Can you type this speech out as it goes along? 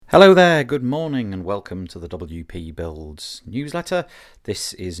Hello there, good morning and welcome to the WP Builds newsletter.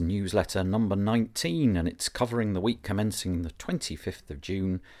 This is newsletter number 19 and it's covering the week commencing the 25th of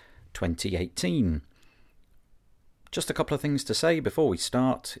June 2018. Just a couple of things to say before we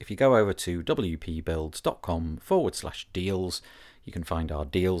start. If you go over to wpbuilds.com/deals, you can find our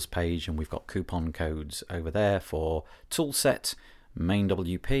deals page and we've got coupon codes over there for Toolset, Main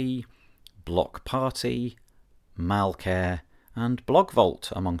WP, Block Party, Malcare, and BlogVault,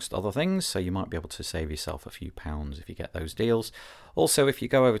 amongst other things, so you might be able to save yourself a few pounds if you get those deals. Also, if you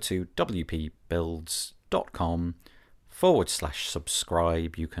go over to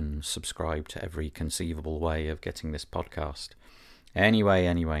wpbuilds.com/subscribe, you can subscribe to every conceivable way of getting this podcast. Anyway,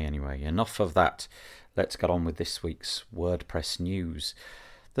 enough of that. Let's get on with this week's WordPress news.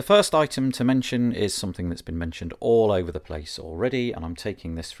 The first item to mention is something that's been mentioned all over the place already, and I'm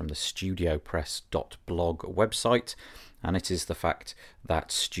taking this from the studiopress.blog website. And it is the fact that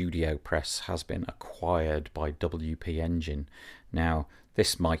StudioPress has been acquired by WP Engine. Now,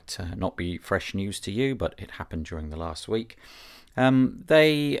 this might not be fresh news to you, but it happened during the last week.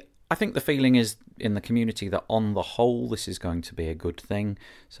 I think the feeling is in the community that on the whole, this is going to be a good thing.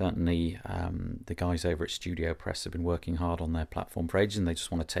 Certainly, the guys over at StudioPress have been working hard on their platform for ages, and they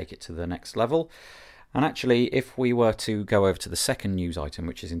just want to take it to the next level. And actually, if we were to go over to the second news item,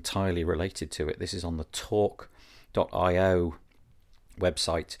 which is entirely related to it, this is on the talk.io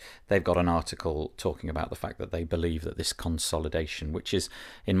website. They've got an article talking about the fact that they believe that this consolidation, which is,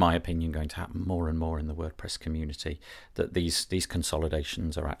 in my opinion, going to happen more and more in the WordPress community, that these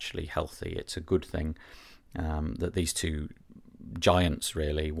consolidations are actually healthy. It's a good thing that these two giants,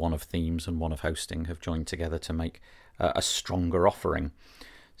 really, one of themes and one of hosting, have joined together to make a stronger offering.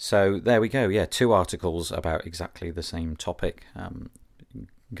 So there we go. Yeah, two articles about exactly the same topic.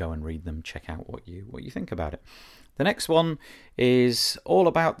 Go and read them, check out what you think about it. The next one is all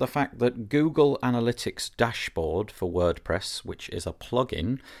about the fact that Google Analytics Dashboard for WordPress, which is a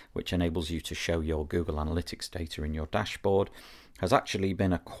plugin which enables you to show your Google Analytics data in your dashboard, has actually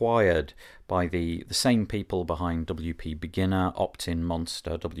been acquired by the same people behind WP Beginner, Opt-in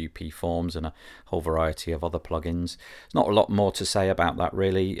Monster, WP Forms, and a whole variety of other plugins. There's not a lot more to say about that,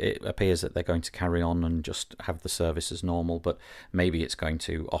 really. It appears that they're going to carry on and just have the service as normal, but maybe it's going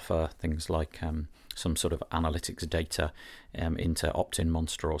to offer things like some sort of analytics data into Opt-in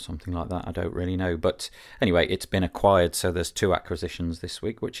Monster or something like that. I don't really know. But anyway, it's been acquired, so there's two acquisitions this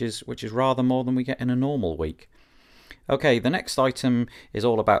week, which is rather more than we get in a normal week. Okay, the next item is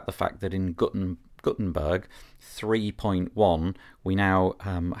all about the fact that in Gutenberg 3.1 we now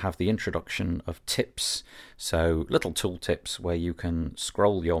have the introduction of tips, so little tooltips where you can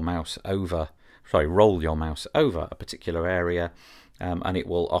roll your mouse over a particular area, and it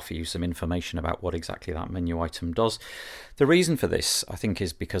will offer you some information about what exactly that menu item does. The reason for this, I think,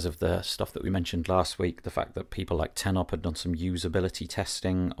 is because of the stuff that we mentioned last week, the fact that people like 10up had done some usability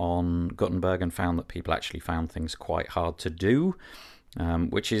testing on Gutenberg and found that people actually found things quite hard to do,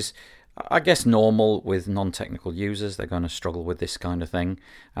 which is, I guess, normal with non-technical users. They're going to struggle with this kind of thing.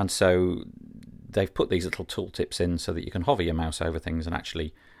 And so they've put these little tooltips in so that you can hover your mouse over things and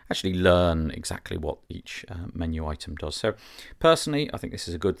actually learn exactly what each menu item does. So personally, I think this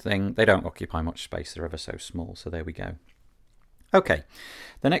is a good thing. They don't occupy much space. They're ever so small. So there we go. Okay,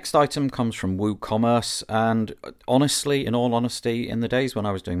 the next item comes from WooCommerce, and honestly, in all honesty, in the days when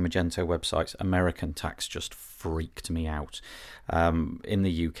I was doing Magento websites, American tax just freaked me out. In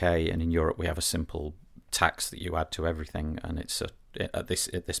the UK and in Europe, we have a simple tax that you add to everything, and it's at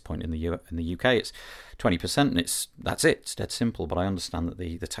this point in the UK, it's 20%, and that's it. It's dead simple. But I understand that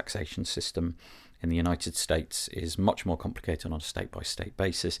the taxation system in the United States is much more complicated on a state-by-state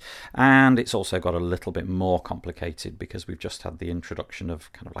basis, and it's also got a little bit more complicated because we've just had the introduction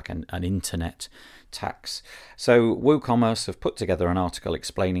of kind of like an internet tax. So WooCommerce have put together an article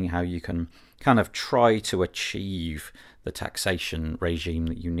explaining how you can kind of try to achieve the taxation regime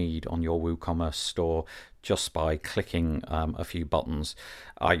that you need on your WooCommerce store just by clicking a few buttons.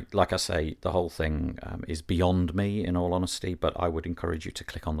 Like I say, the whole thing is beyond me, in all honesty, but I would encourage you to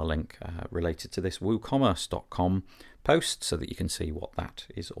click on the link related to this woocommerce.com post so that you can see what that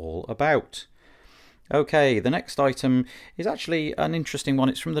is all about. Okay, the next item is actually an interesting one.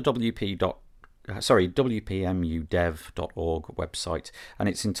 It's from the WP WPMUdev.org website, and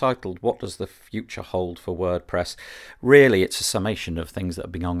it's entitled "What Does the Future Hold for WordPress?" Really, it's a summation of things that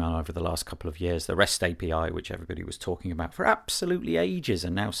have been going on over the last couple of years. The REST API, which everybody was talking about for absolutely ages,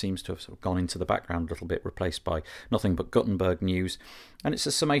 and now seems to have sort of gone into the background a little bit, replaced by nothing but Gutenberg news. And it's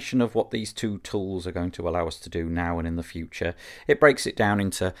a summation of what these two tools are going to allow us to do now and in the future. It breaks it down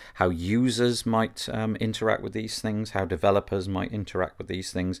into how users might interact with these things, how developers might interact with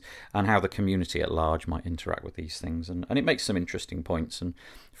these things, and how the community at large might interact with these things. And it makes some interesting points, and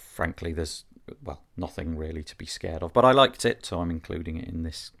frankly there's nothing really to be scared of. But I liked it, so I'm including it in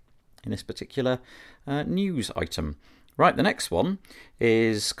this particular news item. Right, the next one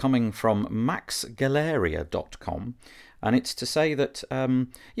is coming from maxgaleria.com. And it's to say that,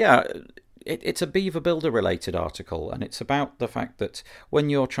 it's a Beaver Builder related article, and it's about the fact that when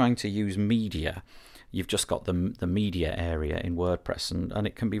you're trying to use media, you've just got the media area in WordPress, and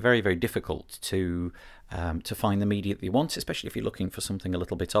it can be very, very difficult to find the media that you want, especially if you're looking for something a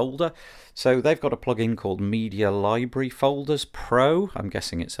little bit older. So they've got a plugin called Media Library Folders Pro. I'm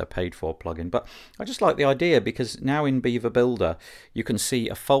guessing it's a paid-for plugin, but I just like the idea because now in Beaver Builder you can see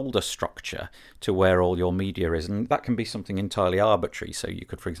a folder structure to where all your media is, and that can be something entirely arbitrary. So you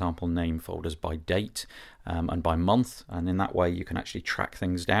could, for example, name folders by date and by month, and in that way you can actually track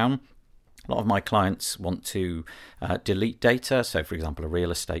things down. A lot of my clients want to delete data. So, for example, a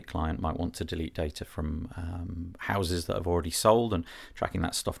real estate client might want to delete data from houses that have already sold, and tracking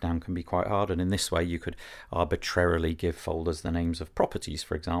that stuff down can be quite hard. And in this way, you could arbitrarily give folders the names of properties,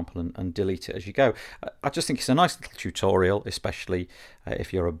 for example, and delete it as you go. I just think it's a nice little tutorial, especially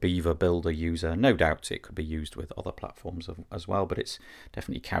if you're a Beaver Builder user. No doubt it could be used with other platforms as well, but it's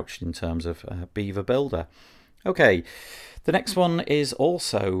definitely couched in terms of Beaver Builder. Okay, the next one is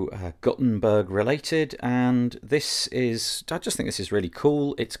also Gutenberg related, and I just think this is really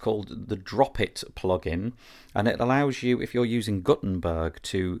cool. It's called the Drop It plugin, and it allows you, if you're using Gutenberg,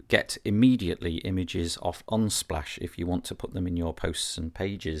 to get immediately images off Unsplash if you want to put them in your posts and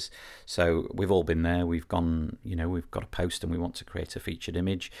pages. So we've all been there. We've gone, we've got a post and we want to create a featured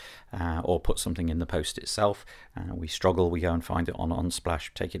image or put something in the post itself. We struggle, we go and find it on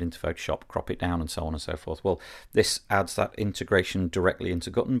Unsplash, take it into Photoshop, crop it down, and so on and so forth. Well, this adds that integration directly into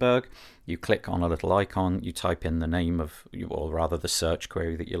Gutenberg. You click on a little icon, you type in the name or rather the search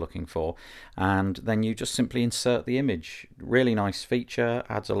query that you're looking for, and then you just simply insert the image. Really nice feature,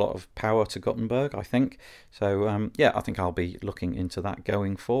 adds a lot of power to Gutenberg, I think. So I think I'll be looking into that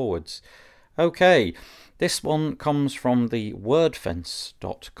going forwards. Okay, this one comes from the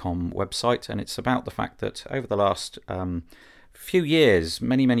wordfence.com website, and it's about the fact that over the last few years,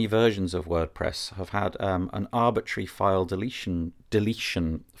 many versions of WordPress have had an arbitrary file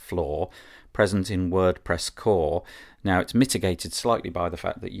deletion flaw present in WordPress Core. Now, it's mitigated slightly by the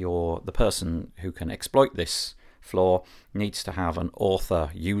fact that the person who can exploit this flaw needs to have an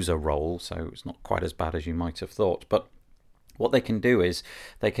author user role, so it's not quite as bad as you might have thought. But what they can do is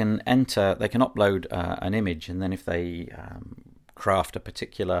they can upload an image, and then if they craft a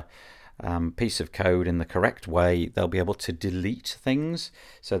particular piece of code in the correct way, they'll be able to delete things.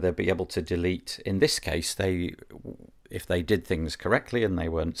 So they'll be able to delete, in this case, if they did things correctly and they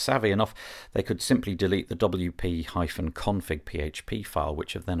weren't savvy enough, they could simply delete the wp-config PHP file,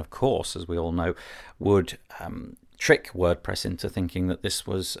 which then, of course, as we all know, would trick WordPress into thinking that this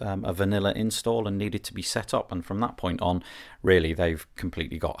was a vanilla install and needed to be set up. And from that point on, really, they've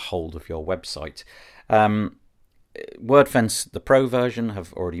completely got hold of your website. WordFence, the Pro version,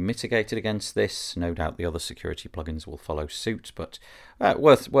 have already mitigated against this. No doubt the other security plugins will follow suit, but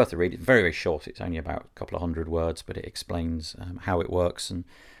worth a read. It's very, very short. It's only about a couple of 100 words, but it explains how it works and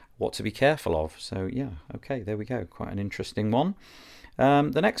what to be careful of. So yeah, okay, there we go. Quite an interesting one.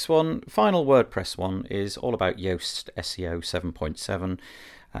 The next one, final WordPress one, is all about Yoast SEO 7.7.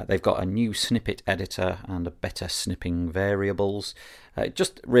 They've got a new snippet editor and a better snipping variables.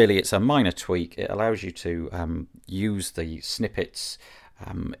 It's a minor tweak. It allows you to use the snippets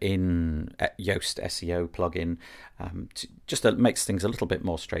in Yoast SEO plugin. It makes things a little bit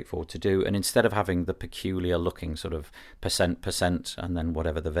more straightforward to do. And instead of having the peculiar looking sort of % and then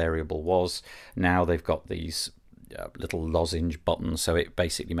whatever the variable was, now they've got these little lozenge buttons, so it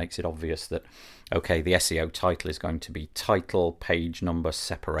basically makes it obvious that okay, the SEO title is going to be title, page number,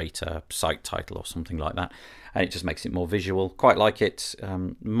 separator, site title, or something like that, and it just makes it more visual. Quite like it.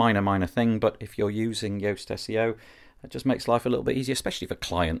 Minor thing, but if you're using Yoast SEO, it just makes life a little bit easier, especially for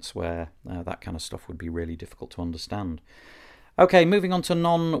clients where that kind of stuff would be really difficult to understand. Okay, moving on to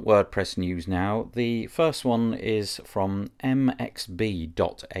non-WordPress news now. The first one is from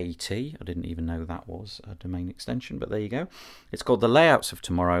mxb.at. I didn't even know that was a domain extension, but there you go. It's called The Layouts of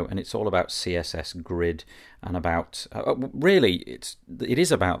Tomorrow, and it's all about CSS Grid and about... really, it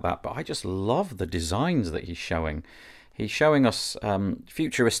is about that, but I just love the designs that he's showing. He's showing us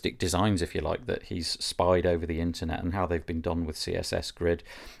futuristic designs, if you like, that he's spied over the internet and how they've been done with CSS Grid.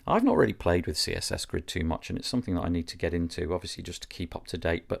 I've not really played with CSS Grid too much, and it's something that I need to get into, obviously just to keep up to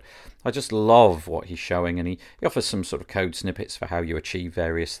date. But I just love what he's showing, and he offers some sort of code snippets for how you achieve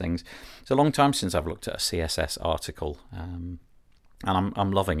various things. It's a long time since I've looked at a CSS article, and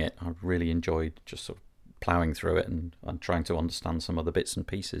I'm loving it. I've really enjoyed just sort of ploughing through it and trying to understand some of the bits and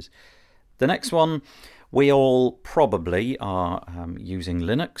pieces. The next one, we all probably are using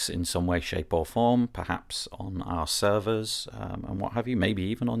Linux in some way, shape or form, perhaps on our servers and what have you, maybe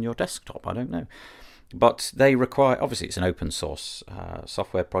even on your desktop, I don't know. But they require, obviously it's an open source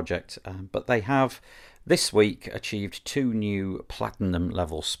software project, but they have this week achieved 2 new platinum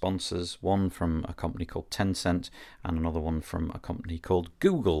level sponsors, one from a company called Tencent and another one from a company called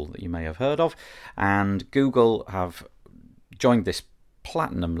Google that you may have heard of. And Google have joined this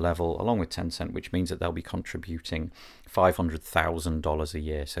platinum level along with Tencent, which means that they'll be contributing $500,000 a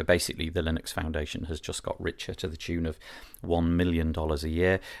year. So basically the Linux Foundation has just got richer to the tune of $1 million a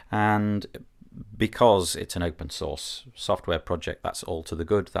year, and because it's an open source software project, that's all to the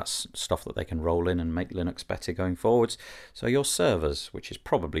good. That's stuff that they can roll in and make Linux better going forwards. So your servers, which is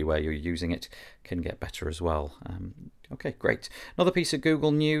probably where you're using it, can get better as well. Okay, great. Another piece of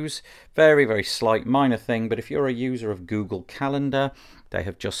Google news, very, very slight, minor thing, but if you're a user of Google Calendar, they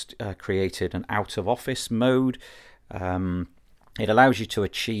have just created an out-of-office mode. It allows you to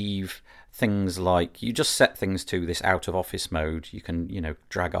achieve things like, you just set things to this out-of-office mode. You can,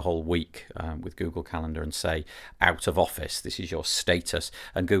 drag a whole week with Google Calendar and say, out of office, this is your status,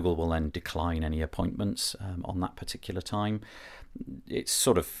 and Google will then decline any appointments on that particular time. It's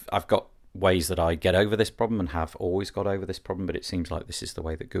sort of, I've got ways that I get over this problem and have always got over this problem, but it seems like this is the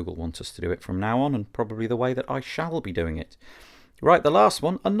way that Google wants us to do it from now on, and probably the way that I shall be doing it. Right, the last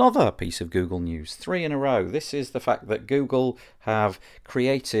one, another piece of Google news, 3 in a row. This is the fact that Google have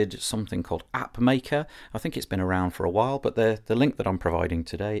created something called App Maker. I think it's been around for a while, but the link that I'm providing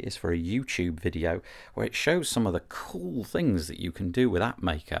today is for a YouTube video where it shows some of the cool things that you can do with App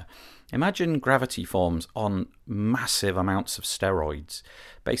Maker. Imagine gravity forms on massive amounts of steroids.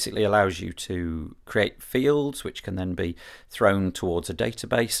 Basically allows you to create fields which can then be thrown towards a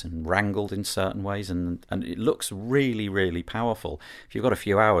database and wrangled in certain ways, and it looks really, really powerful. If you've got a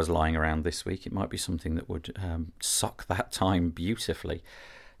few hours lying around this week, it might be something that would suck that time beautifully.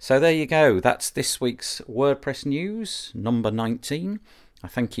 So there you go. That's this week's WordPress news, number 19. I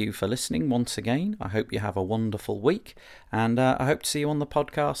thank you for listening once again. I hope you have a wonderful week, and I hope to see you on the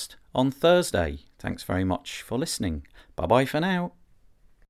podcast on Thursday. Thanks very much for listening. Bye-bye for now.